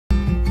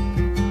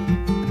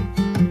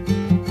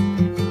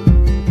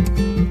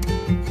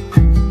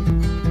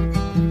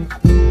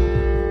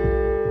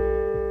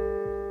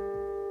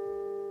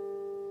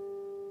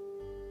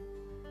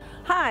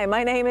Hi,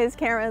 my name is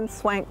Karen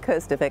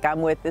Swank-Kostovic.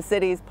 I'm with the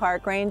city's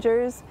park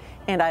rangers,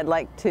 and I'd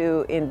like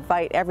to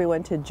invite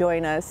everyone to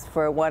join us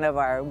for one of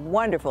our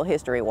wonderful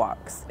history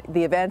walks.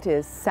 The event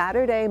is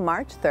Saturday,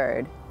 March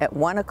 3rd at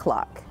 1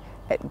 o'clock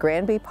at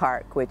Granby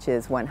Park, which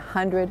is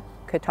 100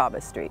 Catawba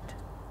Street.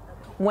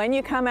 When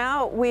you come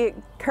out, we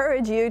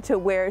encourage you to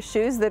wear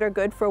shoes that are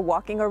good for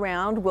walking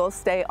around. We'll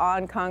stay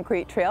on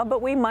concrete trail,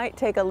 but we might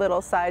take a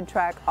little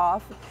sidetrack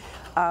off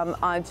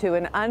onto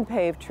an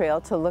unpaved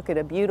trail to look at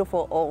a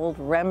beautiful old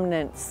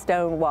remnant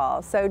stone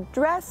wall. So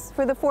dress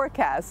for the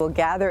forecast. We'll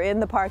gather in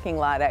the parking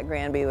lot at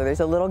Granby where there's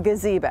a little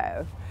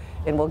gazebo,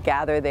 and we'll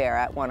gather there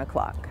at 1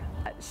 o'clock.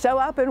 Show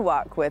up and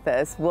walk with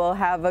us. We'll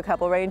have a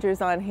couple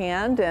rangers on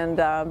hand, and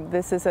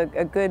this is a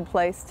good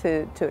place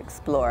to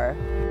explore.